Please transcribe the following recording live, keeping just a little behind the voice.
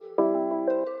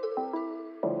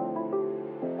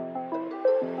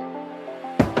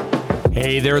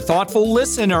Hey there, thoughtful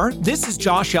listener. This is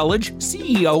Josh Elledge,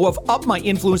 CEO of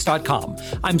UpMyInfluence.com.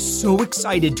 I'm so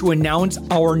excited to announce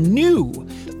our new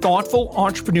Thoughtful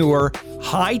Entrepreneur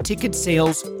high-ticket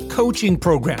sales coaching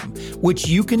program, which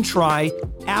you can try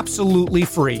absolutely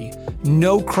free.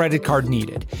 No credit card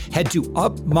needed. Head to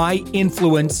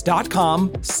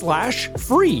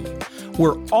UpMyInfluence.com/free.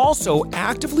 We're also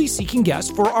actively seeking guests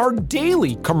for our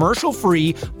daily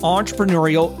commercial-free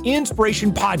entrepreneurial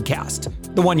inspiration podcast,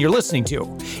 the one you're listening to.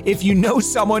 If you know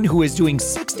someone who is doing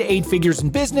 6 to 8 figures in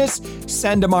business,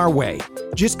 send them our way.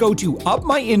 Just go to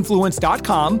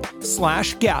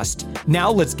UpMyInfluence.com/guest.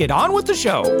 Now let's get on with the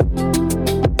show.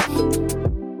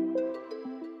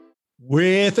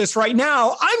 With us right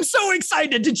now, I'm so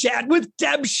excited to chat with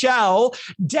Deb Schell.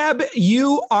 Deb,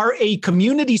 you are a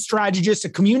community strategist, a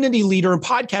community leader, and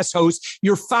podcast host.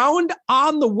 You're found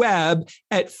on the web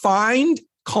at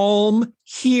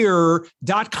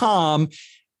findcalmhere.com.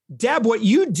 Deb, what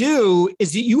you do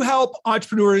is that you help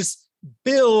entrepreneurs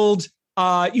build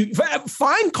you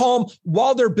find calm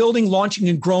while they're building, launching,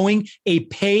 and growing a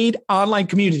paid online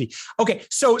community. Okay,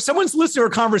 so someone's listening to our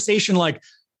conversation like,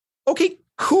 okay,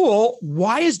 cool.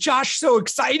 Why is Josh so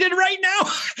excited right now?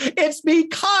 It's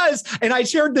because, and I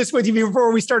shared this with you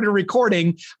before we started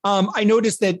recording. I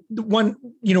noticed that one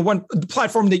the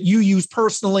platform that you use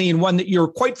personally and one that you're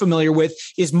quite familiar with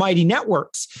is Mighty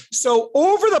Networks. So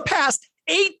over the past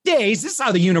 8 days, this is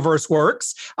how the universe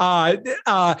works, I've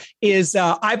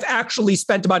actually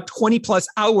spent about 20 plus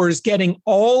hours getting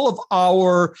all of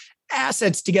our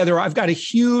assets together. I've got a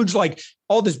huge,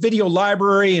 all this video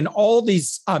library and all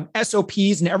these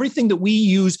SOPs and everything that we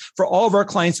use for all of our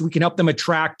clients so we can help them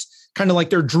attract kind of like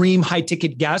their dream high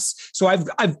ticket guests. So I've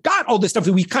got all this stuff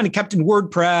that we kind of kept in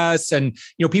WordPress and,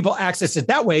 people access it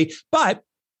that way. But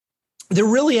there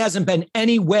really hasn't been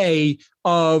any way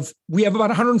we have about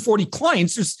 140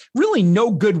 clients. There's really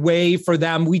no good way for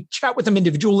them. We chat with them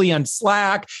individually on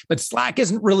Slack, but Slack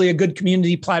isn't really a good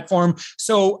community platform.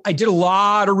 So I did a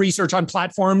lot of research on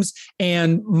platforms,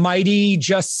 and Mighty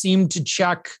just seemed to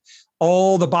check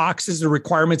all the boxes, the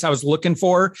requirements I was looking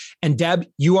for. And Deb,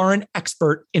 you are an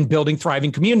expert in building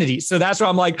thriving communities. So that's why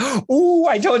I'm like, oh,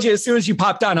 I told you as soon as you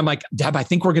popped on, I'm like, Deb, I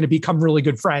think we're going to become really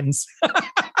good friends.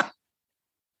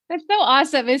 That's so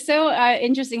awesome. It's so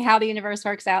interesting how the universe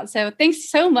works out. So thanks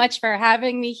so much for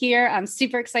having me here. I'm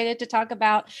super excited to talk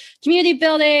about community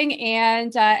building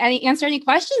and answer any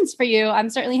questions for you. I'm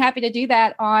certainly happy to do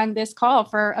that on this call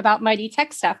about Mighty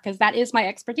Tech stuff, because that is my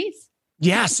expertise.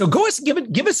 Yeah. So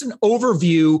give us an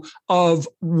overview of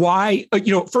why,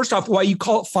 first off, why you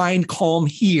call it Find Calm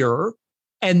Here.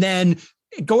 And then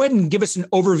go ahead and give us an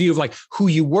overview of who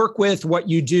you work with, what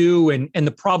you do, and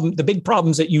the big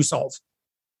problems that you solve.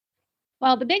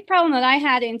 Well, the big problem that I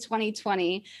had in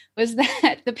 2020 was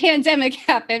that the pandemic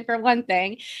happened, for one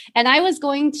thing, and I was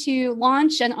going to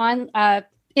launch an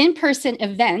in-person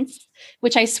event,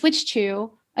 which I switched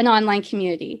to an online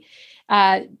community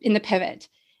in the pivot.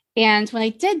 And when I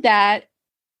did that,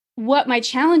 what my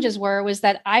challenges was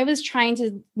that I was trying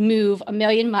to move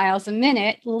 1,000,000 miles a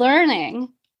minute, learning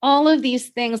all of these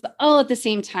things all at the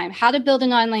same time: how to build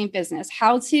an online business,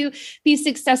 how to be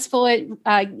successful at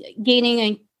gaining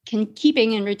and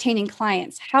keeping and retaining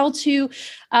clients, how to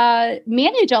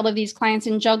manage all of these clients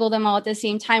and juggle them all at the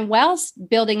same time while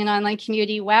building an online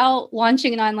community, while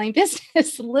launching an online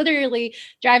business, literally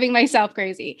driving myself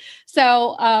crazy.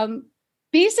 So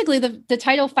basically, the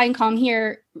title Find Calm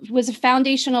Here was a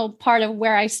foundational part of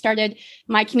where I started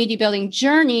my community building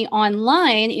journey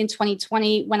online in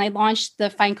 2020 when I launched the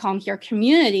Find Calm Here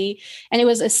community. And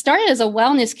it started as a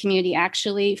wellness community,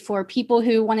 actually, for people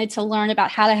who wanted to learn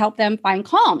about how to help them find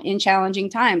calm in challenging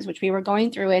times, which we were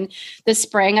going through in the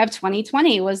spring of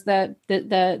 2020 was the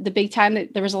big time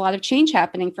that there was a lot of change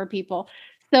happening for people.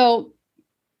 So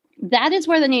that is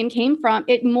where the name came from.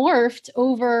 It morphed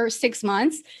over 6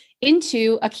 months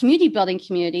into a community building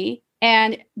community.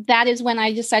 And that is when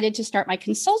I decided to start my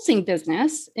consulting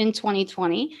business in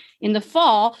 2020 in the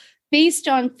fall, based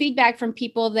on feedback from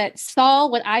people that saw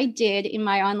what I did in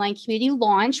my online community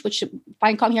launch, which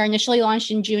Find Calm Here initially launched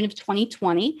in June of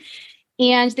 2020.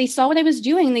 And they saw what I was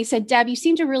doing. And they said, Deb, you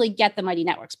seem to really get the Mighty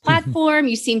Networks platform.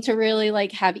 You seem to really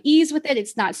have ease with it.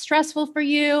 It's not stressful for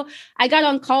you. I got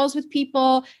on calls with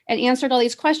people and answered all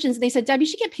these questions. And they said, Deb, you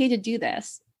should get paid to do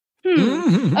this.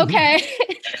 Okay.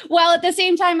 Well, at the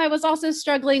same time, I was also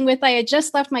struggling with, I had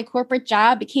just left my corporate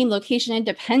job, became location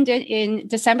independent in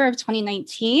December of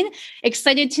 2019,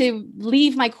 excited to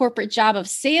leave my corporate job of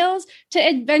sales to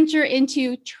adventure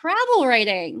into travel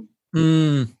writing.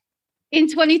 In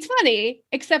 2020,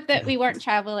 except that we weren't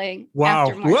traveling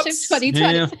after March of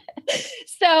 2020. Yeah.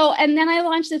 And then I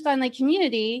launched this online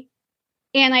community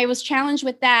and I was challenged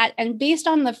with that. And based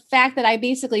on the fact that I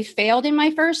basically failed in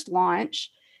my first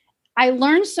launch, I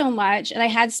learned so much and I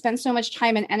had spent so much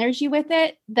time and energy with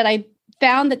it that I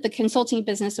found that the consulting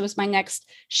business was my next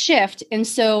shift. And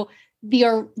so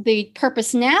the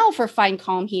purpose now for Find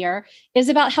Calm here is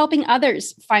about helping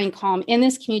others find calm in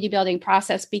this community building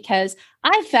process, because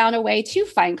I've found a way to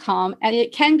find calm, and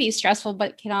it can be stressful,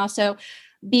 but it can also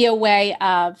be a way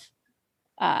of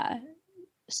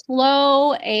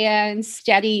slow and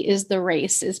steady is the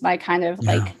race is my kind of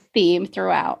like theme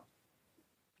throughout.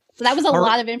 So that was a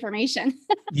lot of information.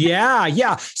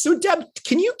 Yeah. So Deb,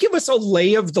 can you give us a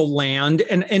lay of the land?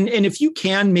 And if you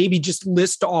can, maybe just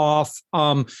list off,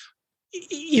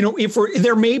 if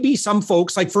there may be some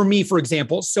folks, like for me, for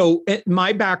example, so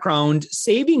my background,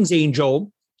 Savings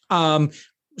Angel,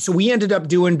 so we ended up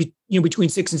doing between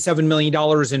 $6 and $7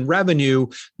 million in revenue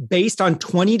based on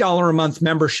 $20 a month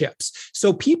memberships.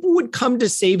 So people would come to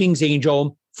Savings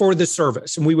Angel for the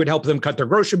service, and we would help them cut their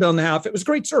grocery bill in half. It was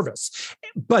great service,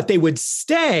 but they would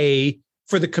stay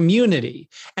for the community,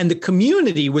 and the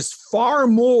community was far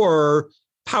more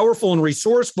powerful and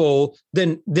resourceful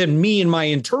than me and my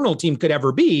internal team could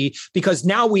ever be, because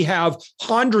now we have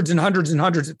hundreds and hundreds and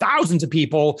hundreds of thousands of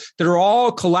people that are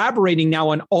all collaborating now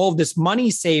on all of this money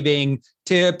saving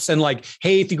tips and like,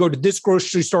 hey, if you go to this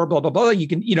grocery store, blah, blah, blah, you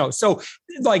can, so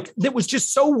like, that was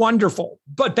just so wonderful.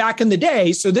 But back in the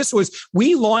day, so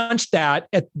we launched that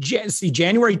at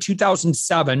January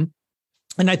 2007.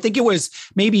 And I think it was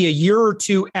maybe a year or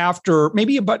two after,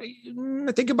 about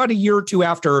a year or two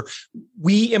after,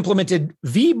 we implemented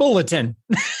V-Bulletin.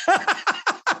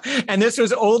 And this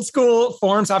was old school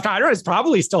forum software. I don't know, it's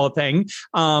probably still a thing.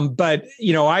 But,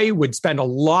 I would spend a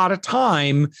lot of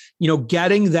time,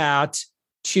 getting that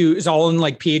it's all in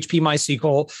like PHP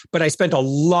MySQL, but I spent a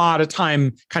lot of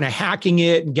time kind of hacking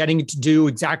it and getting it to do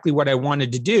exactly what I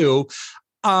wanted to do.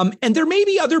 And there may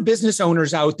be other business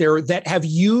owners out there that have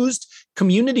used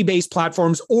community-based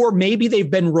platforms, or maybe they've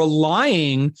been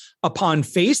relying upon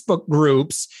Facebook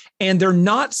groups and they're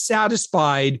not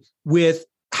satisfied with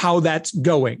how that's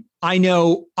going. I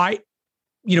know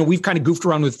we've kind of goofed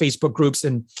around with Facebook groups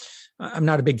and I'm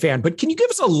not a big fan, but can you give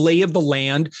us a lay of the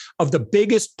land of the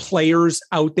biggest players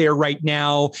out there right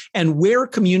now and where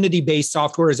community-based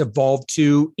software has evolved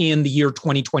to in the year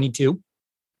 2022?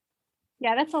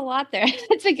 Yeah, that's a lot there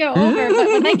to go over. But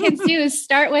what I can do is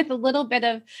start with a little bit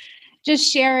of just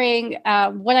sharing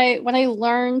what I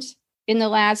learned in the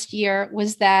last year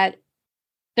was that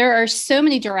there are so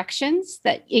many directions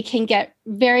that it can get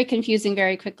very confusing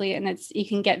very quickly, and you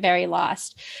can get very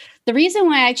lost. The reason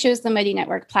why I chose the Mighty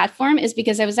Network platform is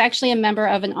because I was actually a member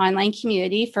of an online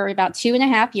community for about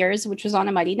 2.5 years, which was on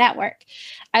a Mighty Network.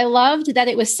 I loved that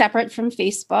it was separate from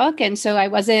Facebook. And so I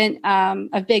wasn't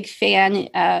a big fan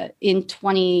in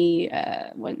probably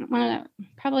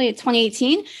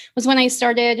 2018 was when I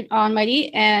started on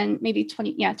Mighty, and maybe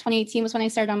 2018 was when I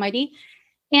started on Mighty.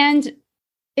 And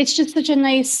it's just such a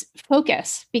nice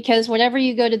focus, because whatever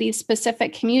you go to these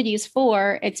specific communities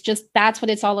for, that's what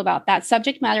it's all about, that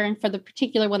subject matter. And for the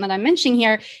particular one that I'm mentioning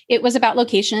here, it was about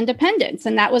location independence.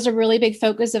 And that was a really big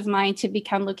focus of mine, to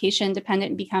become location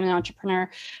independent and become an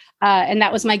entrepreneur. And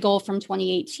that was my goal from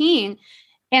 2018.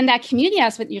 And that community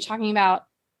aspect that you're talking about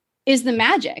is the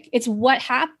magic. It's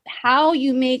how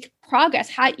you make progress.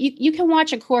 How you can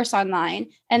watch a course online,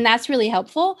 and that's really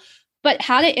helpful. But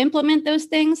how to implement those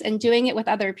things and doing it with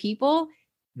other people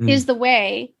is the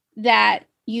way that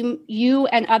you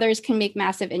and others can make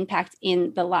massive impact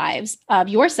in the lives of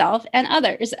yourself and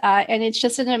others. And it's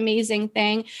just an amazing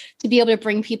thing to be able to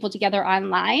bring people together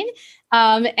online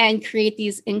and create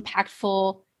these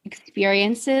impactful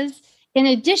experiences, in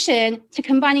addition to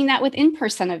combining that with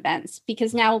in-person events,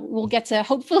 because now we'll get to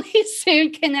hopefully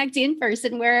soon connect in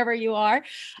person wherever you are.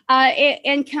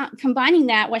 Combining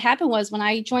that, what happened was when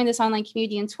I joined this online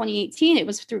community in 2018, it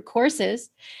was through courses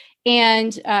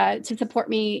and to support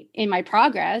me in my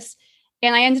progress.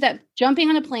 And I ended up jumping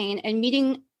on a plane and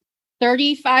meeting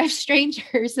 35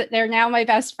 strangers that they're now my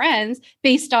best friends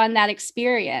based on that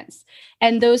experience.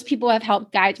 And those people have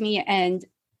helped guide me and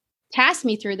task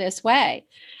me through this way.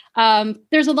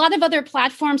 There's a lot of other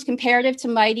platforms comparative to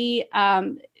Mighty.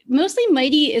 Mostly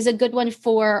Mighty is a good one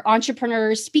for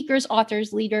entrepreneurs, speakers,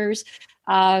 authors, leaders,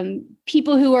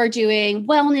 people who are doing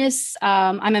wellness.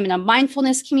 I'm in a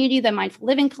mindfulness community. The Mindful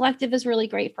Living Collective is really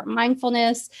great for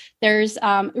mindfulness. There's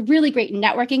really great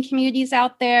networking communities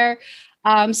out there.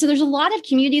 So there's a lot of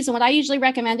communities. And what I usually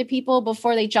recommend to people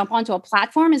before they jump onto a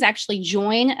platform is actually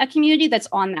join a community that's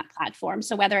on that platform.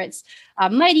 So whether it's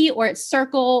Mighty or it's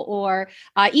Circle or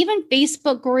even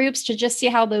Facebook groups to just see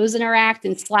how those interact,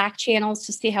 and Slack channels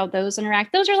to see how those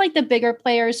interact. Those are like the bigger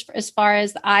players as far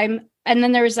as and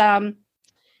then there's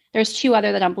two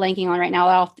other that I'm blanking on right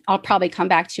now. I'll probably come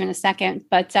back to in a second,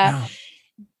 but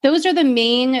those are the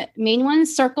main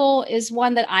ones. Circle is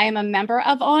one that I am a member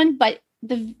of but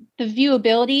the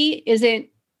viewability isn't.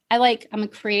 I'm a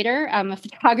creator. I'm a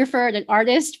photographer and an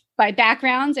artist by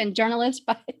background and journalist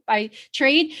by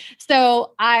trade.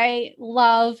 So I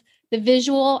love the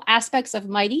visual aspects of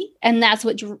Mighty, and that's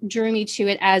what drew me to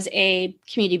it as a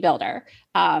community builder.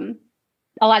 A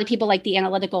lot of people like the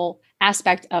analytical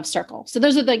aspect of Circle. So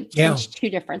those are the two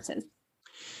differences.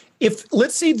 If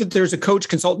let's say that there's a coach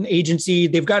consultant agency,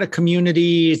 they've got a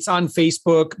community, it's on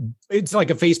Facebook, it's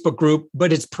like a Facebook group,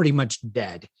 but it's pretty much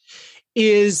dead.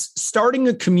 Is starting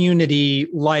a community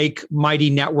like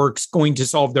Mighty Networks going to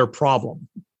solve their problem?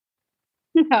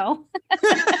 No.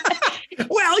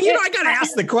 Well, I got to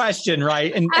ask the question,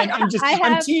 right? And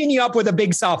I'm teeing you up with a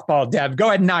big softball, Deb. Go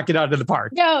ahead and knock it out of the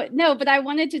park. No, but I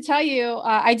wanted to tell you,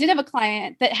 I did have a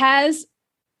client that has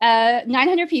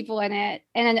 900 people in it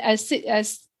and a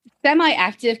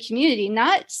semi-active community,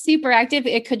 not super active.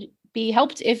 It could be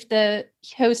helped if the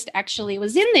host actually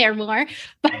was in there more,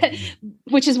 but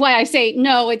which is why I say,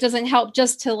 no, it doesn't help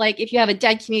just to if you have a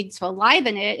dead community to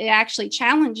enliven it, it actually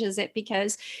challenges it,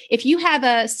 because if you have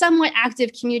a somewhat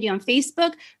active community on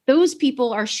Facebook, those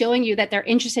people are showing you that they're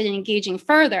interested in engaging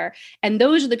further. And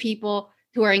those are the people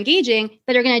who are engaging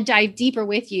that are going to dive deeper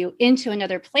with you into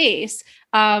another place.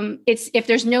 It's if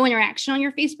there's no interaction on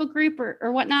your Facebook group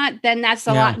or whatnot, then that's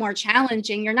a lot more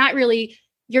challenging.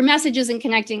 Your message isn't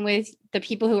connecting with the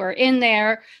people who are in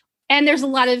there. And there's a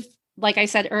lot of, like I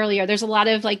said earlier, there's a lot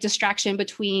of distraction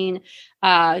between,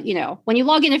 when you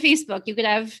log into Facebook, you could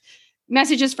have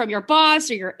messages from your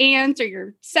boss or your aunt or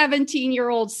your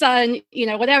 17-year-old son,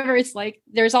 whatever. It's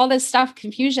there's all this stuff,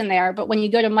 confusion there. But when you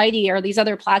go to Mighty or these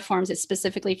other platforms, it's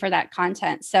specifically for that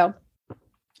content. So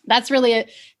that's really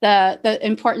the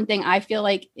important thing I feel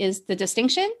like is the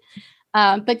distinction.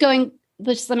 But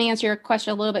let me answer your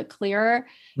question a little bit clearer.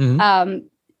 Mm-hmm.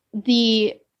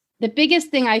 The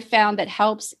biggest thing I found that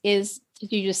helps is to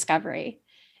do discovery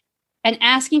and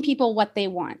asking people what they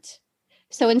want.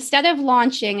 So instead of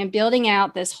launching and building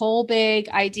out this whole big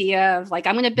idea of I'm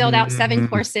going to build out 7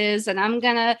 courses and I'm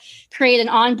going to create an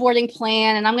onboarding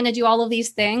plan and I'm going to do all of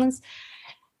these things,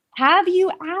 have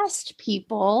you asked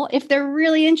people if they're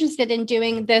really interested in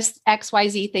doing this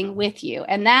XYZ thing with you?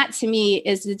 And that to me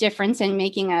is the difference in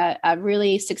making a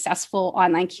really successful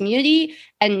online community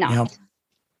and not.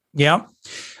 Yeah.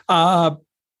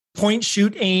 Point,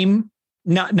 shoot, aim,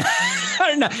 not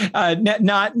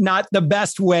the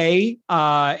best way.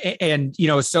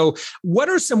 So what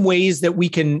are some ways that we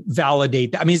can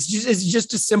validate that? I mean, it's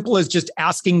just as simple as just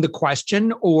asking the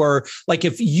question, or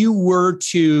if you were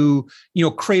to,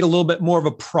 create a little bit more of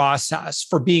a process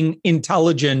for being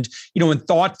intelligent, and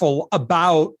thoughtful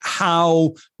about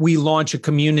how we launch a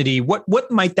community,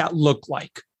 what might that look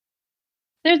like?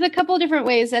 There's a couple of different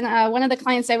ways. And one of the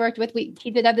clients I worked with, he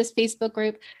did have this Facebook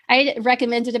group. I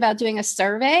recommended about doing a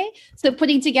survey. So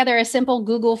putting together a simple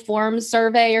Google Forms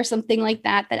survey or something like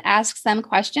that asks them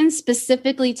questions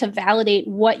specifically to validate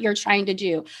what you're trying to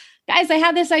do. Guys, I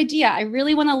have this idea. I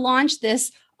really want to launch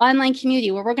this online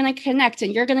community where we're going to connect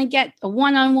and you're going to get a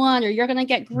one-on-one, or you're going to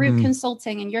get group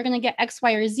consulting and you're going to get X,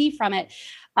 Y, or Z from it.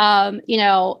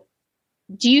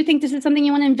 Do you think this is something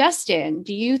you want to invest in?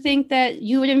 Do you think that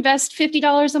you would invest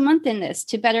 $50 a month in this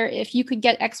to better if you could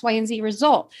get X, Y, and Z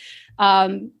result?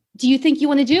 Do you think you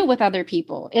want to do it with other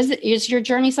people? Is your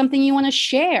journey something you want to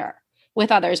share with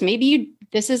others? Maybe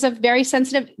this is a very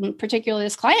sensitive, particularly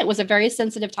this client was a very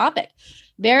sensitive topic,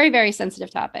 very, very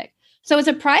sensitive topic. So it's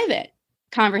a private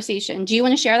conversation. Do you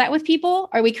want to share that with people?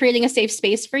 Are we creating a safe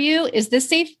space for you? Is this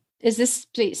safe? Is this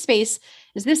space,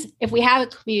 if we have a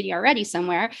community already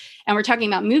somewhere and we're talking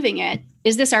about moving it,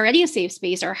 is this already a safe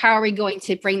space, or how are we going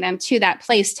to bring them to that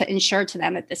place to ensure to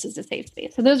them that this is a safe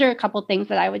space? So those are a couple of things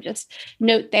that I would just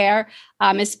note there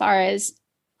as far as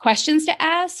questions to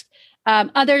ask.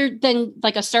 Other than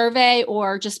a survey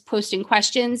or just posting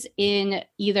questions in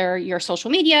either your social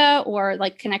media or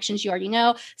connections you already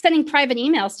know, sending private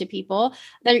emails to people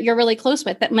that you're really close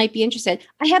with that might be interested.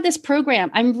 I have this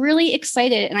program. I'm really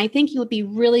excited and I think you would be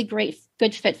really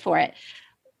good fit for it.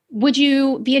 Would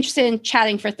you be interested in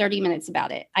chatting for 30 minutes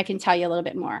about it? I can tell you a little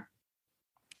bit more.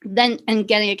 And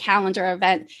getting a calendar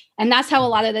event. And that's how a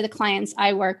lot of the clients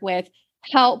I work with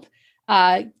help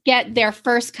get their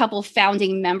first couple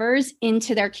founding members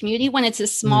into their community. When it's a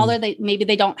smaller, maybe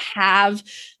they don't have,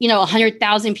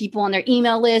 100,000 people on their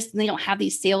email list, and they don't have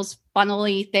these sales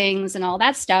funnel-y things and all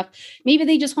that stuff. Maybe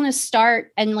they just want to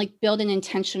start and like build an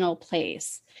intentional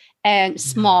place. And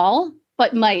small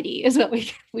but mighty is what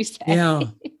we say. Yeah.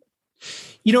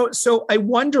 So I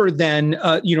wonder then,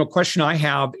 question I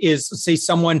have is, say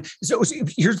someone, so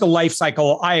here's the life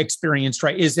cycle I experienced,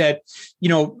 right? Is that,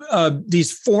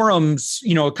 these forums,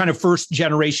 kind of first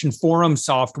generation forum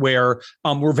software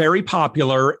were very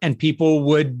popular, and people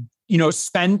would,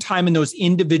 spend time in those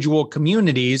individual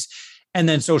communities, and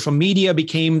then social media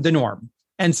became the norm.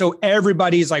 And so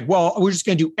everybody's like, well, we're just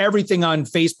going to do everything on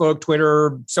Facebook,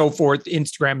 Twitter, so forth,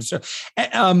 Instagram. So,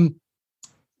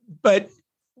 but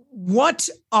what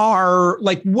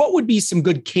would be some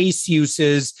good case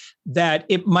uses that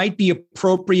it might be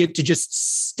appropriate to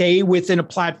just stay within a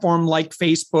platform like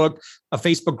Facebook, a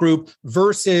Facebook group,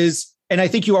 versus, and I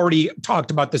think you already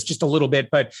talked about this just a little bit,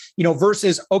 but,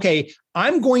 versus, okay,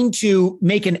 I'm going to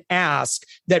make an ask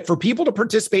that for people to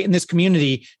participate in this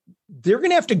community, they're going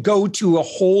to have to go to a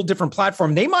whole different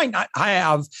platform. They might not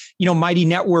have, Mighty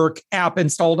Network app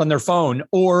installed on their phone,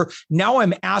 or now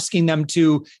I'm asking them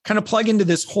to kind of plug into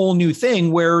this whole new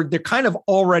thing where they're kind of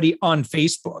already on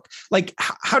Facebook. Like,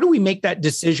 how do we make that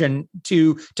decision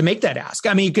to make that ask?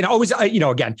 I mean, you can always,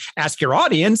 again, ask your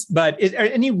audience, but are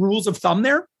any rules of thumb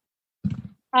there?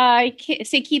 I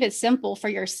say keep it simple for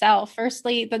yourself.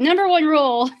 Firstly, the number one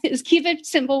rule is keep it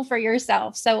simple for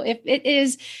yourself. So if it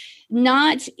is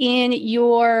not in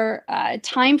your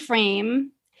time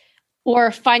frame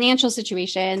or financial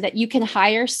situation that you can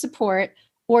hire support,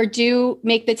 or do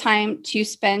make the time to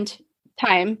spend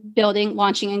time building,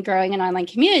 launching, and growing an online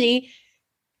community,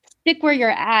 stick where you're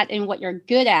at and what you're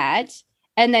good at,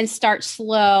 and then start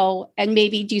slow and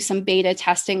maybe do some beta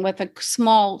testing with a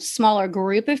smaller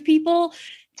group of people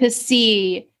to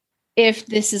see if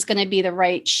this is going to be the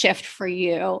right shift for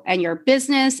you and your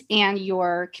business and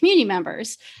your community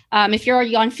members. If you're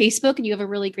already on Facebook and you have a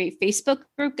really great Facebook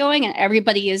group going, and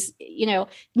everybody is,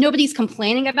 nobody's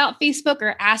complaining about Facebook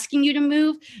or asking you to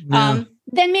move,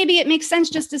 then maybe it makes sense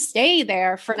just to stay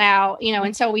there for now,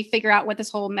 until we figure out what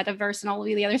this whole metaverse and all of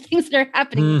the other things that are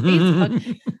happening with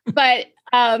Facebook. But,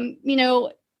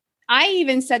 I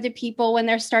even said to people when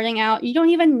they're starting out, you don't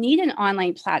even need an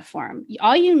online platform.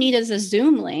 All you need is a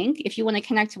Zoom link if you want to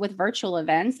connect with virtual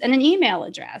events, and an email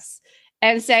address,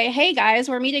 and say, hey guys,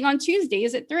 we're meeting on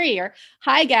Tuesdays at 3, or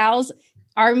hi gals,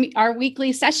 our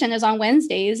weekly session is on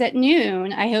Wednesdays at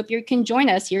noon. I hope you can join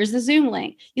us. Here's the Zoom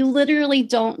link. You literally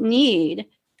don't need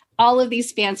all of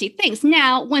these fancy things.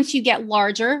 Now, once you get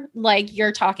larger, like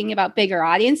you're talking about bigger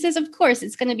audiences, of course,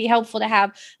 it's going to be helpful to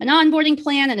have an onboarding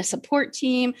plan and a support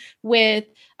team with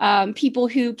people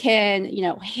who can,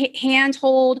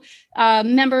 handhold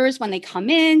members when they come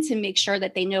in to make sure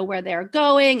that they know where they're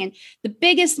going. And the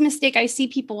biggest mistake I see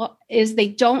people is they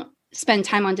don't spend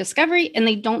time on discovery, and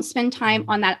they don't spend time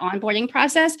on that onboarding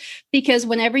process, because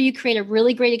whenever you create a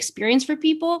really great experience for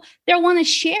people, they'll want to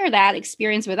share that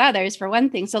experience with others, for one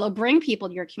thing. So they'll bring people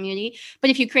to your community. But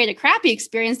if you create a crappy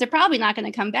experience, they're probably not going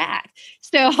to come back.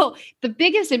 So the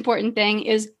biggest important thing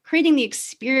is creating the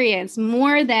experience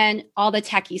more than all the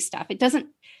techie stuff. It doesn't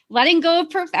letting go of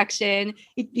perfection.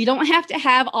 You don't have to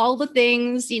have all the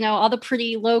things, all the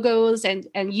pretty logos and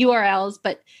URLs,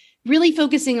 but really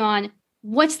focusing on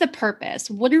what's the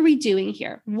purpose? What are we doing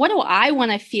here? What do I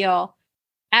want to feel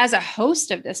as a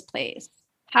host of this place?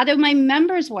 How do my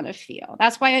members want to feel?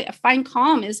 That's why I find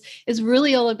calm is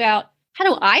really all about, how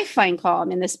do I find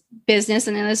calm in this business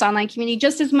and in this online community,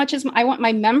 just as much as I want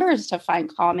my members to find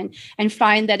calm and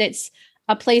find that it's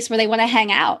a place where they want to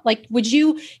hang out. Like, would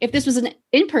you, if this was an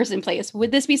in-person place,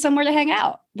 would this be somewhere to hang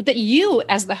out that you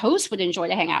as the host would enjoy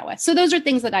to hang out with? So those are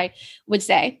things that I would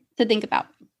say to think about.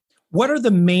 What are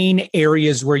the main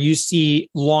areas where you see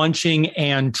launching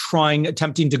and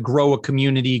attempting to grow a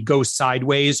community go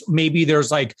sideways? Maybe there's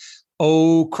like,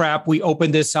 oh crap, we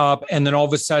opened this up, and then all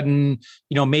of a sudden,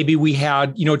 maybe we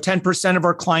had, 10% of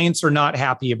our clients are not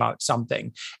happy about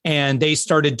something, and they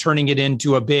started turning it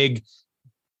into a big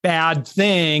bad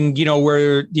thing,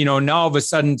 where, now all of a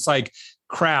sudden it's like,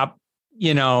 crap,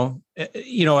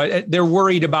 they're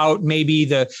worried about maybe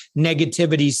the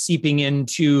negativity seeping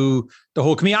into the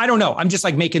whole community. I don't know. I'm just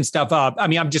like making stuff up. I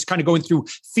mean, I'm just kind of going through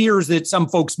fears that some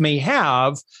folks may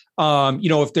have,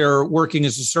 if they're working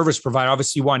as a service provider.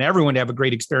 Obviously, you want everyone to have a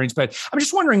great experience, but I'm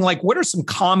just wondering, like, what are some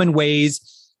common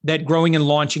ways that growing and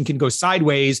launching can go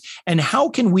sideways, and how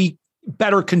can we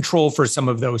better control for some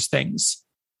of those things?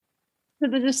 So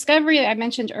the discovery I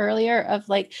mentioned earlier of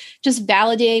like just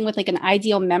validating with like an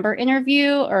ideal member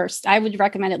interview, or I would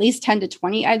recommend at least 10 to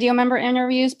 20 ideal member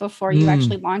interviews before you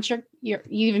actually launch you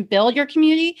even build your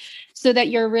community, so that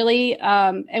you're really,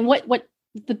 and what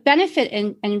the benefit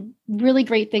and really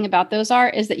great thing about those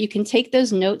is that you can take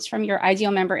those notes from your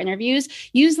ideal member interviews,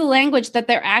 use the language that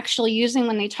they're actually using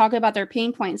when they talk about their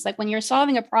pain points. Like when you're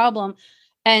solving a problem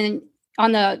and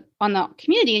on the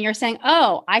community and you're saying,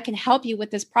 oh, I can help you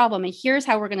with this problem, and here's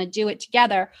how we're going to do it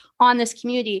together on this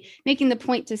community, making the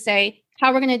point to say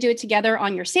how we're going to do it together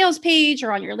on your sales page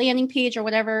or on your landing page or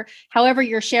whatever, however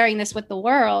you're sharing this with the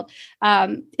world.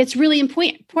 It's really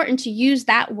important to use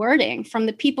that wording from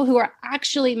the people who are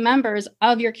actually members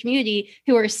of your community,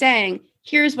 who are saying,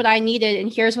 here's what I needed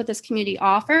and here's what this community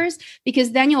offers,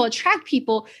 because then you'll attract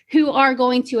people who are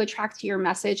going to attract to your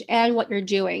message and what you're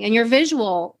doing and your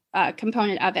visual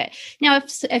component of it. Now,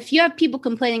 if you have people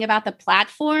complaining about the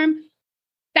platform,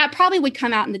 that probably would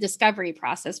come out in the discovery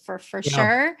process for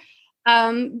sure.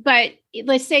 But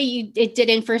let's say it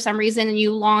didn't for some reason and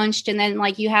you launched, and then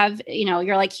like you have,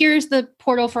 you're like, here's the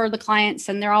portal for the clients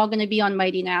and they're all going to be on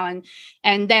Mighty now.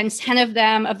 And then 10 of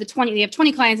them of the 20, they have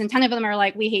 20 clients and 10 of them are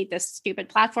like, we hate this stupid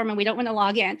platform and we don't want to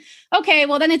log in. Okay,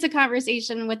 well then it's a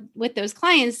conversation with those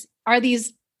clients.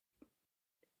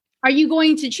 Are you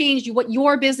going to change what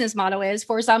your business model is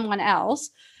for someone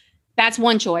else? That's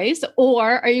one choice.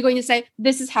 Or are you going to say,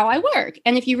 this is how I work?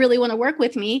 And if you really want to work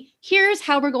with me, here's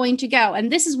how we're going to go.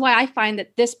 And this is why I find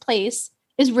that this place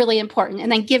is really important.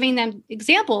 And then giving them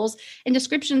examples and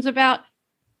descriptions about,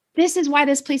 this is why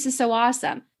this place is so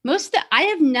awesome. Most of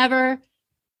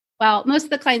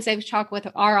the clients I've talked with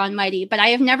are on Mighty, but I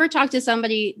have never talked to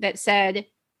somebody that said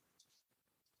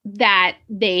that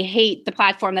they hate the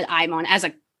platform that I'm on as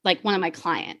like one of my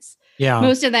clients. Yeah.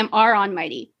 Most of them are on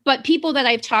Mighty, but people that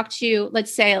I've talked to,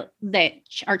 let's say that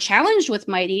are challenged with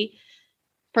Mighty,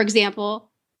 for example,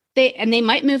 they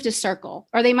might move to Circle,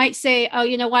 or they might say, oh,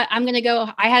 you know what, I'm going to go.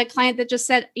 I had a client that just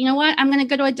said, you know what, I'm going to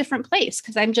go to a different place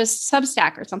because I'm just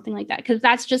Substack or something like that, because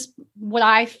that's just what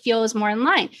I feel is more in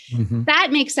line. Mm-hmm. That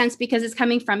makes sense because it's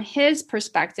coming from his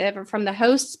perspective or from the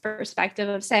host's perspective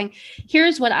of saying,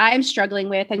 here's what I'm struggling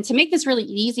with. And to make this really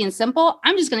easy and simple,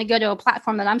 I'm just going to go to a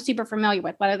platform that I'm super familiar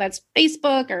with, whether that's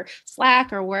Facebook or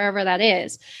Slack or wherever that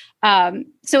is.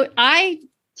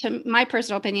 To my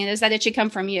personal opinion, is that it should come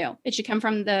from you. It should come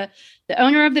from the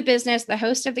owner of the business, the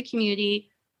host of the community.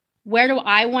 Where do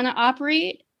I want to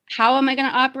operate? How am I going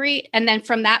to operate? And then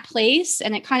from that place,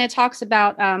 and it kind of talks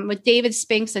about with David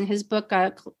Spinks in his book,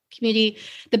 Community,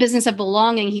 The Business of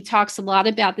Belonging, he talks a lot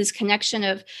about this connection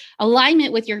of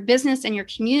alignment with your business and your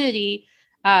community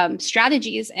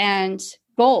strategies and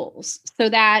goals, so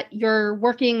that you're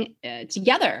working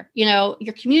together.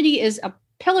 Your community is a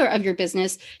pillar of your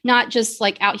business, not just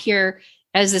like out here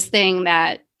as this thing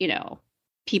that,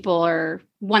 people are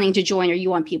wanting to join or you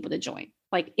want people to join.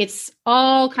 Like it's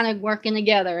all kind of working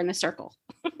together in a circle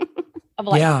of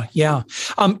life. Yeah.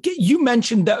 You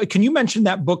mentioned that. Can you mention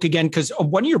that book again? Because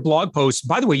one of your blog posts,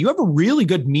 by the way, you have a really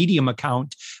good Medium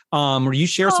account where you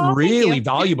share some really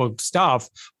valuable stuff.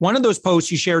 One of those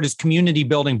posts you shared is community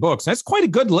building books. That's quite a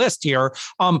good list here.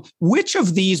 Which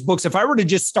of these books, if I were to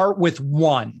just start with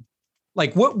one,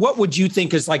 like what would you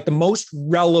think is like the most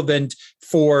relevant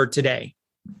for today?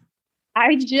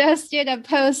 I just did a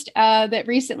post that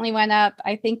recently went up,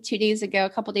 I think a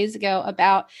couple days ago,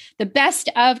 about the best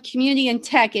of community and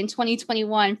tech in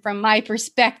 2021 from my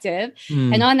perspective.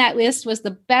 And on that list was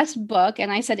the best book.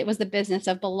 And I said it was The Business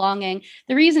of Belonging.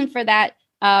 The reason for that,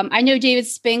 I know David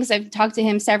Spinks. I've talked to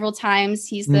him several times.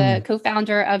 He's the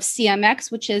co-founder of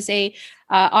CMX, which is a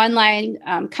online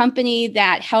company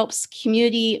that helps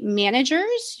community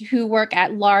managers who work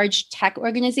at large tech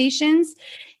organizations.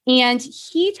 And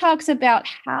he talks about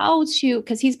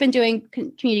because he's been doing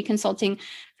community consulting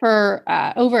for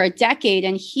over a decade,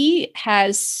 and he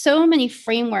has so many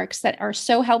frameworks that are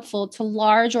so helpful to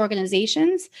large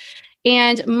organizations.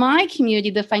 And my community,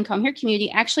 the Find Calm Here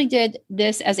community, actually did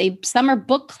this as a summer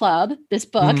book club, this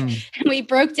book, and we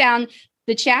broke down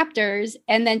the chapters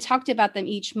and then talked about them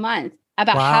each month,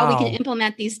 about how we can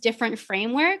implement these different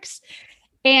frameworks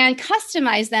and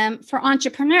customize them for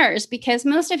entrepreneurs, because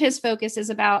most of his focus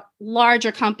is about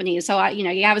larger companies. So,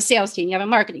 you have a sales team, you have a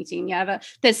marketing team, you have a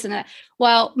this and that.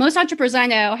 Well, most entrepreneurs I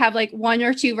know have like one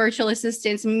or two virtual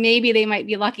assistants. Maybe they might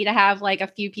be lucky to have like a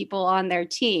few people on their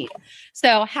team.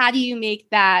 So how do you make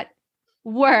that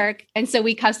work? And so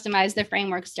we customize the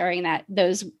frameworks during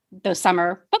those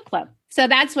summer book club. So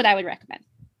that's what I would recommend.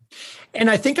 And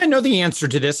I think I know the answer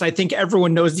to this. I think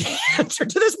everyone knows the answer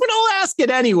to this, but I'll ask it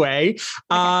anyway.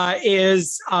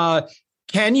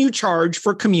 can you charge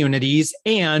for communities,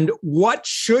 and what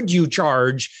should you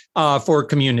charge for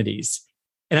communities?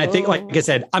 And I think, like I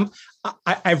said,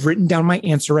 I've written down my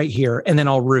answer right here, and then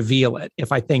I'll reveal it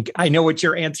if I think I know what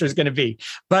your answer is going to be.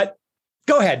 But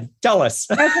go ahead, tell us.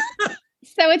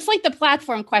 So it's like the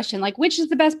platform question, like which is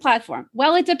the best platform?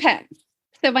 Well, it depends.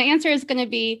 So my answer is going to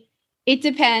be, it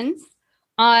depends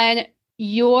on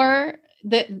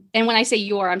and when I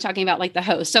say I'm talking about like the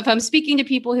host. So if I'm speaking to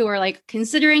people who are like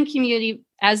considering community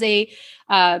as a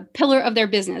pillar of their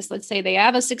business, let's say they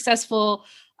have a successful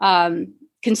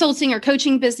consulting or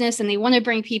coaching business and they want to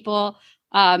bring people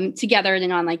together in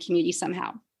an online community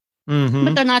somehow,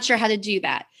 but they're not sure how to do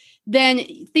that. Then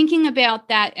thinking about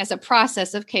that as a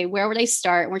process of, okay, where would I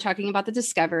start? We're talking about the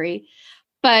discovery,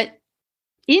 but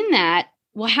in that,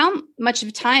 well, how much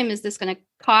of time is this going to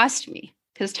cost me?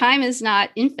 Because time is not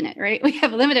infinite, right? We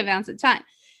have limited amounts of time.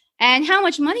 And how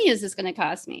much money is this going to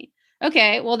cost me?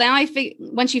 Okay, well, now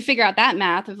once you figure out that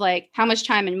math of like how much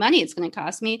time and money it's going to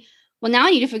cost me, well, now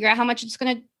I need to figure out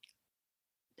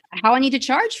how I need to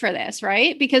charge for this,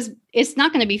 right? Because it's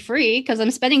not going to be free because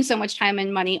I'm spending so much time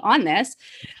and money on this.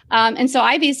 And so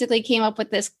I basically came up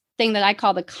with this thing that I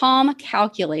call the Calm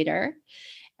Calculator.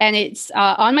 And it's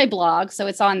on my blog, so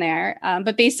it's on there.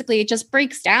 But basically, it just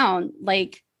breaks down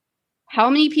like how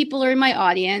many people are in my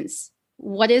audience,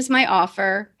 what is my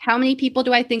offer, how many people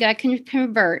do I think I can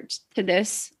convert to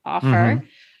this offer.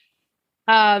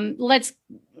 Let's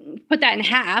put that in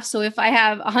half. So if I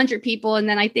have 100 people and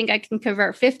then I think I can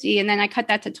convert 50, and then I cut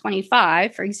that to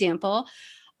 25, for example,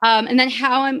 and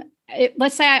then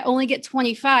let's say I only get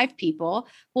 25 people.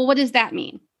 Well, what does that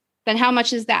mean? Then how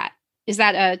much is that? Is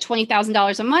that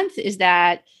 $20,000 a month? Is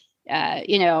that,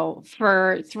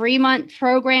 for 3-month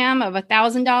program of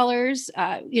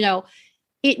 $1,000?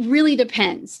 It really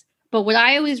depends. But what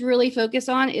I always really focus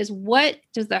on is, what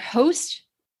does the host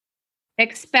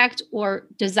expect or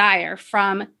desire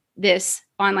from this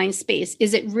online space?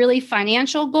 Is it really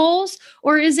financial goals,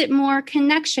 or is it more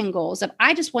connection goals of,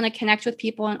 I just want to connect with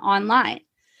people online?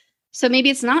 So maybe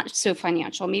it's not so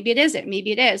financial. Maybe it isn't.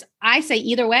 Maybe it is. I say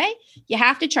either way, you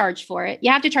have to charge for it. You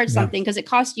have to charge something because it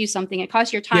costs you something. It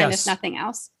costs your time, if nothing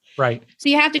else. Right. So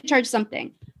you have to charge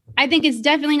something. I think it's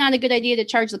definitely not a good idea to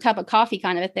charge the cup of coffee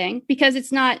kind of a thing, because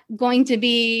it's not going to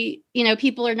be,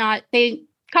 people are not,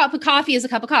 cup of coffee is a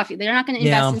cup of coffee. They're not going to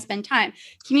invest and spend time.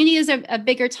 Community is a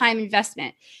bigger time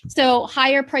investment. So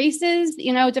higher prices,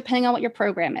 depending on what your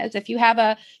program is. If you have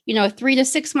a 3 to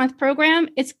 6 month program,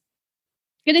 it's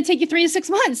going to take you 3 to 6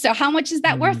 months. So how much is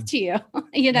that worth to you?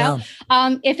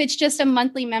 If it's just a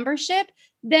monthly membership,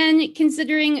 then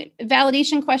considering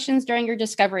validation questions during your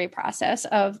discovery process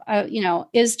of,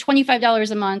 is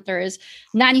 $25 a month or is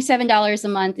 $97 a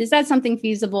month? Is that something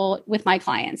feasible with my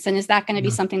clients? And is that going to be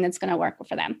something that's going to work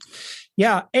for them?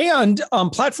 Yeah. And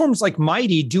platforms like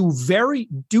Mighty do very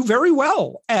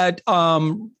well at,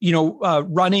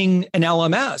 running an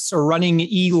LMS or running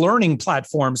e-learning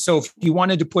platforms. So if you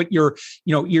wanted to put your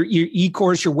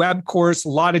e-course, your web course, a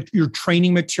lot of your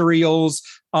training materials,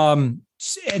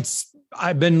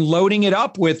 I've been loading it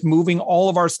up with moving all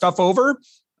of our stuff over.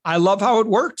 I love how it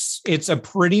works. It's a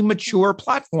pretty mature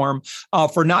platform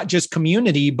for not just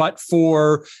community, but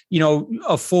for,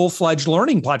 a full-fledged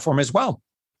learning platform as well.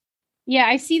 Yeah,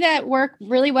 I see that work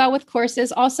really well with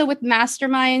courses, also with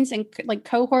masterminds and like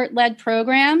cohort-led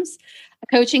programs,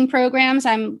 coaching programs.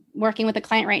 I'm working with a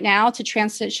client right now to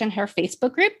transition her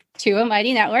Facebook group to a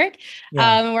Mighty network.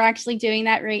 Yeah. We're actually doing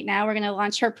that right now. We're going to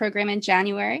launch her program in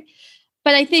January.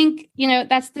 But I think,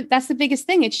 that's the biggest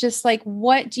thing. It's just like,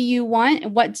 what do you want?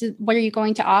 What are you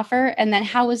going to offer? And then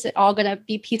how is it all going to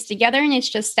be pieced together? And it's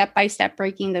just step by step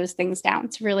breaking those things down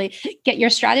to really get your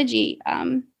strategy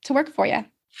to work for you.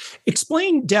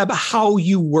 Explain, Deb, how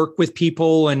you work with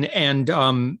people and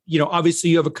obviously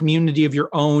you have a community of your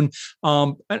own.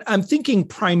 I'm thinking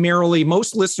primarily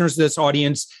most listeners to this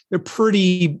audience, they're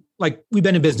pretty, like, we've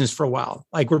been in business for a while.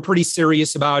 Like, we're pretty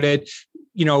serious about it.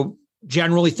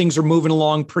 Generally things are moving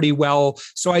along pretty well.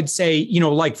 So I'd say,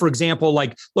 for example,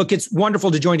 look, it's wonderful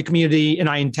to join a community and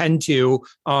I intend to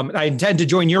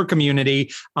join your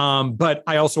community. But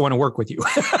I also want to work with you.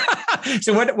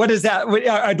 So what is that?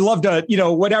 I'd love to,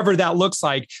 whatever that looks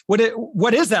like.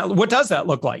 What is that? What does that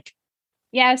look like?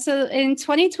 Yeah. So in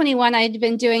 2021, I'd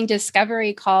been doing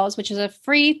discovery calls, which is a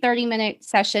free 30-minute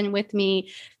session with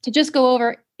me to just go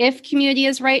over if community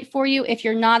is right for you. If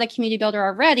you're not a community builder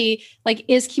already,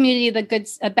 is community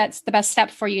the best step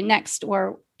for you next,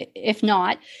 or if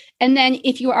not? And then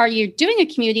if you're doing a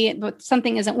community, but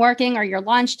something isn't working or your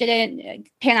launch didn't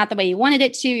pan out the way you wanted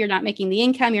it to, you're not making the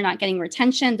income, you're not getting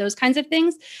retention, those kinds of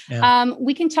things. Yeah.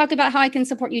 We can talk about how I can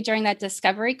support you during that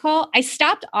discovery call. I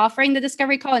stopped offering the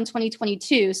discovery call in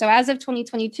 2022. So as of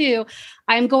 2022,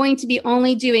 I'm going to be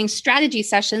only doing strategy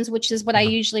sessions, which is what I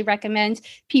usually recommend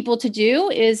people to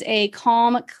do, is a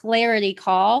calm clarity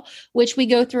call, which we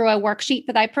go through a worksheet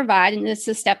that I provide. And this is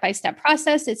a step-by-step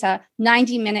process. It's a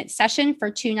 90-minute session for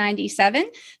 $297.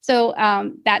 So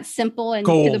that's simple and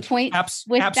gold. To the point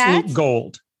with absolute that.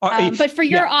 Gold. But for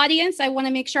your audience, I want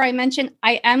to make sure I mention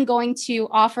I am going to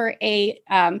offer a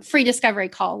free discovery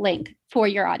call link for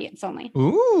your audience only.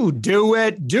 Ooh, do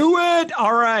it.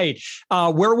 All right.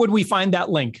 Where would we find that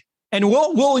link? And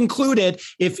we'll include it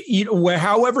if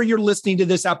however you're listening to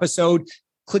this episode.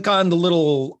 Click on the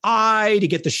little I to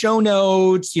get the show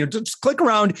notes. Just click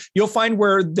around. You'll find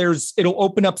where it'll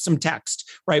open up some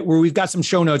text, right? Where we've got some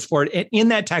show notes for it. And in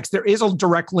that text, there is a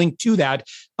direct link to that.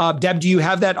 Deb, do you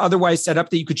have that otherwise set up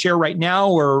that you could share right now,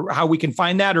 or how we can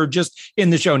find that, or just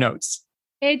in the show notes?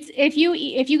 It's if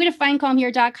you go to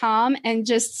findcalmhere.com and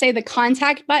just say the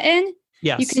contact button,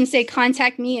 yes, you can say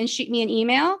contact me and shoot me an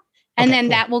email. And then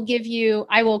that will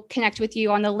I will connect with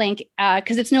you on the link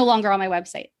because it's no longer on my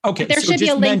website. Okay. There should be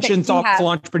a link. Mention Thoughtful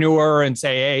Entrepreneur and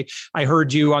say, hey, I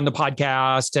heard you on the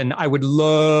podcast and I would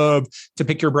love to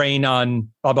pick your brain on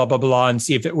blah, blah, blah, blah, and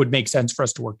see if it would make sense for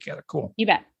us to work together. Cool. You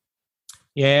bet.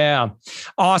 Yeah.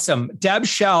 Awesome. Deb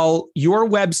Schell, your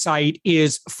website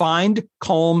is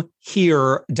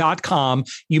findcalmhere.com.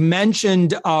 You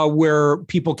mentioned where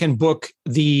people can book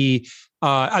the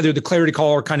either the clarity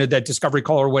call or kind of that discovery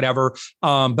call or whatever.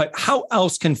 But how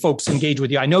else can folks engage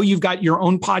with you? I know you've got your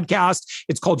own podcast.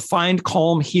 It's called Find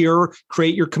Calm Here,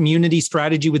 Create Your Community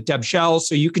Strategy with Deb Schell.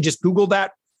 So you could just Google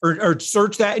that or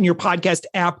search that in your podcast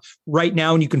app right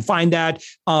now, and you can find that.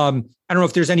 I don't know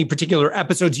if there's any particular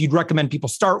episodes you'd recommend people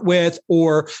start with,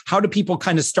 or how do people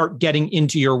kind of start getting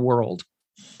into your world?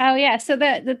 Oh, yeah. So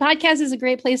the podcast is a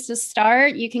great place to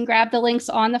start. You can grab the links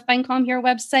on the Find Calm Here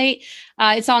website.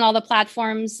 It's on all the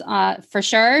platforms for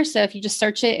sure. So if you just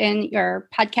search it in your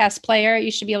podcast player,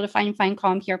 you should be able to Find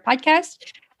Calm Here podcast.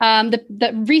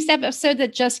 The recent episode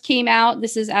that just came out,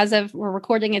 this is as of we're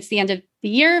recording, it's the end of the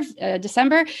year,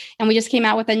 December. And we just came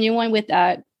out with a new one with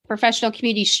professional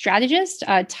community strategist,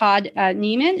 Todd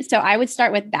Neiman. So I would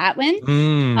start with that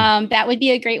one. That would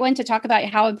be a great one to talk about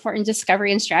how important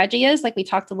discovery and strategy is, like we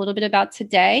talked a little bit about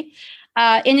today.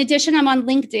 In addition, I'm on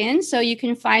LinkedIn. So you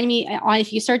can find me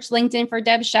if you search LinkedIn for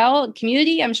Deb Schell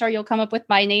Community, I'm sure you'll come up with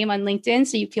my name on LinkedIn.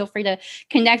 So you feel free to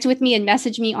connect with me and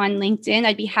message me on LinkedIn.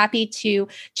 I'd be happy to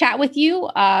chat with you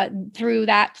through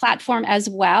that platform as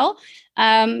well.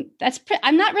 I'm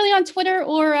not really on Twitter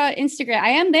or Instagram. I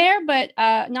am there, but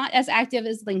not as active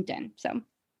as LinkedIn. So.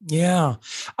 Yeah.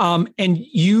 And do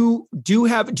you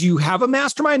have a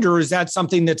mastermind, or is that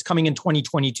something that's coming in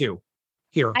 2022?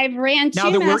 Here. I've ran two now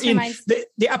that masterminds. We're in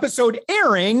the episode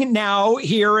airing now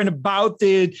here in about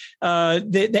the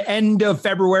end of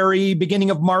February,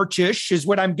 beginning of March-ish is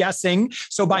what I'm guessing.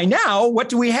 So by now, what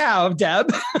do we have,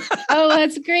 Deb? Oh,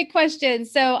 that's a great question.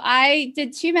 So I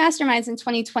did two masterminds in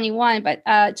 2021, but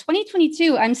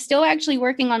 2022, I'm still actually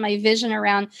working on my vision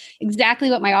around exactly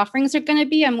what my offerings are going to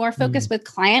be. I'm more focused with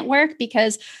client work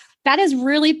because that has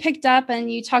really picked up.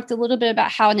 And you talked a little bit about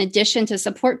how, in addition to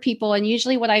support people, and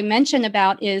usually what I mention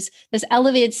about is this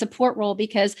elevated support role,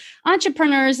 because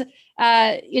entrepreneurs,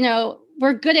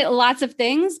 we're good at lots of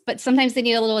things, but sometimes they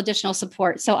need a little additional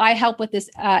support. So I help with this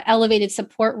elevated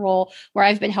support role where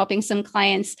I've been helping some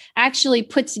clients actually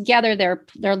put together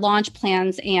their launch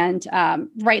plans and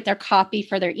write their copy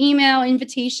for their email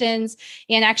invitations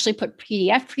and actually put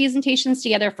PDF presentations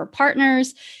together for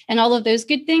partners and all of those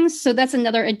good things. So that's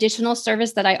another additional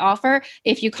service that I offer.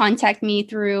 If you contact me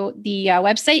through the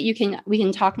website, we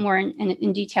can talk more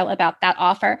in detail about that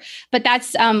offer. But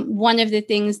that's one of the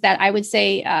things that I would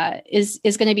say is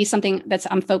going to be something that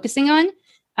I'm focusing on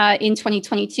in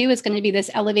 2022. Is going to be this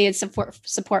elevated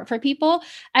support for people,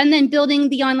 and then building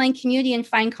the online community and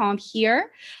Find Calm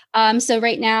Here. So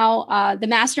right now, the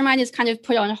mastermind is kind of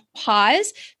put on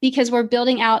pause because we're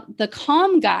building out the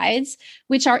Calm guides,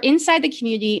 which are inside the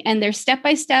community, and they're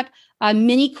step-by-step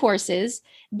mini courses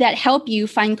that help you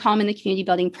find calm in the community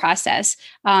building process.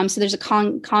 So there's a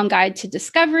calm guide to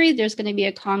discovery. There's going to be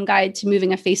a calm guide to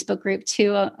moving a Facebook group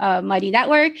to a mighty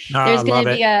network. There's going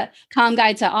to be a calm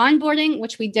guide to onboarding,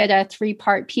 which we did a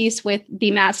 3-part piece with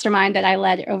the mastermind that I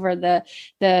led over the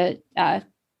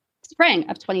spring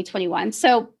of 2021.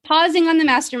 So pausing on the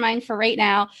mastermind for right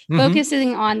now,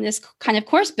 focusing on this kind of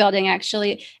course building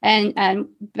actually, and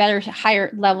better,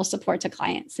 higher level support to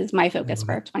clients is my focus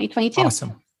for 2022.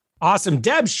 Awesome.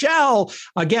 Deb Schell,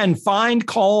 again,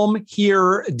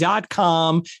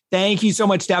 findcalmhere.com. Thank you so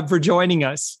much, Deb, for joining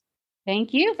us.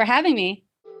 Thank you for having me.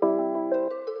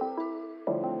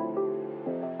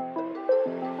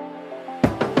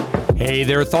 Hey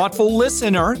there, thoughtful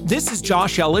listener. This is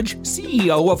Josh Elledge,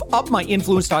 CEO of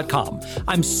UpMyInfluence.com.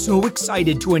 I'm so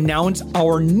excited to announce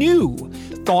our new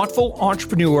Thoughtful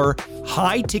Entrepreneur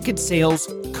high-ticket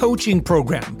sales coaching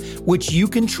program, which you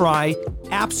can try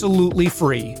absolutely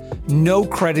free. No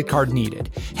credit card needed.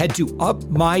 Head to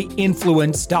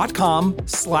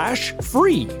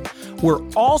UpMyInfluence.com/free. We're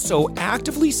also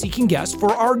actively seeking guests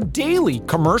for our daily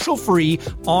commercial-free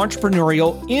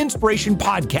entrepreneurial inspiration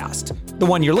podcast, the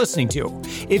one you're listening to.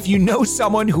 If you know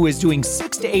someone who is doing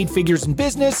 6 to 8 figures in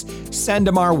business, send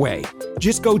them our way.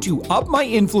 Just go to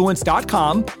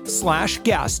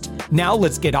UpMyInfluence.com/guest. Now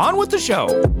let's get on with the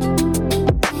show.